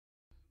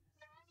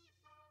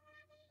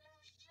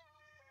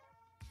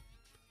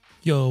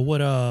Yo, what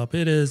up?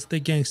 It is the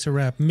Gangster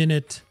Rap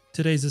Minute.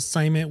 Today's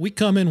assignment, we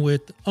come in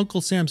with Uncle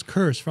Sam's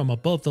Curse from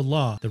Above the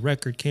Law. The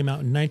record came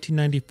out in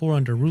 1994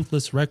 under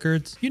Ruthless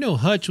Records. You know,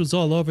 Hutch was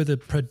all over the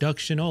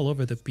production, all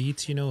over the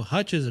beats. You know,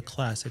 Hutch is a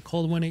classic.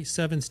 Cold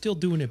 187 still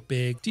doing it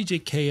big.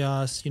 DJ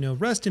Chaos, you know,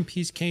 rest in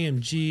peace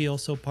KMG,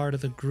 also part of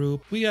the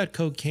group. We got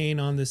Cocaine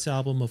on this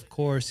album, of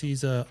course.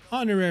 He's a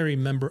honorary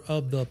member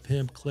of the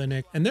Pimp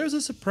Clinic. And there's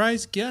a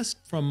surprise guest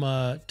from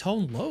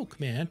Tone Loc,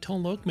 man.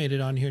 Tone Loc made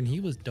it on here and he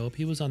was dope.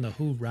 He was on the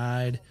Who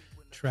Ride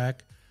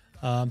track.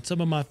 Some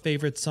of my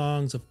favorite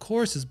songs, of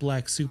course, is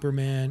Black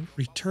Superman,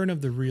 Return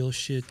of the Real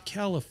Shit,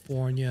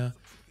 California.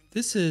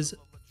 This is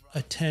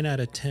a 10 out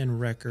of 10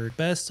 record.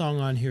 Best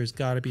song on here has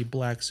got to be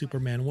Black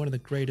Superman, one of the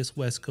greatest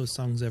West Coast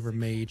songs ever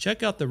made.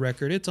 Check out the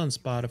record. It's on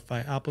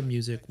Spotify, Apple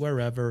Music,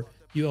 wherever.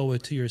 You owe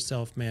it to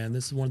yourself, man.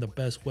 This is one of the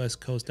best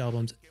West Coast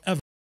albums ever.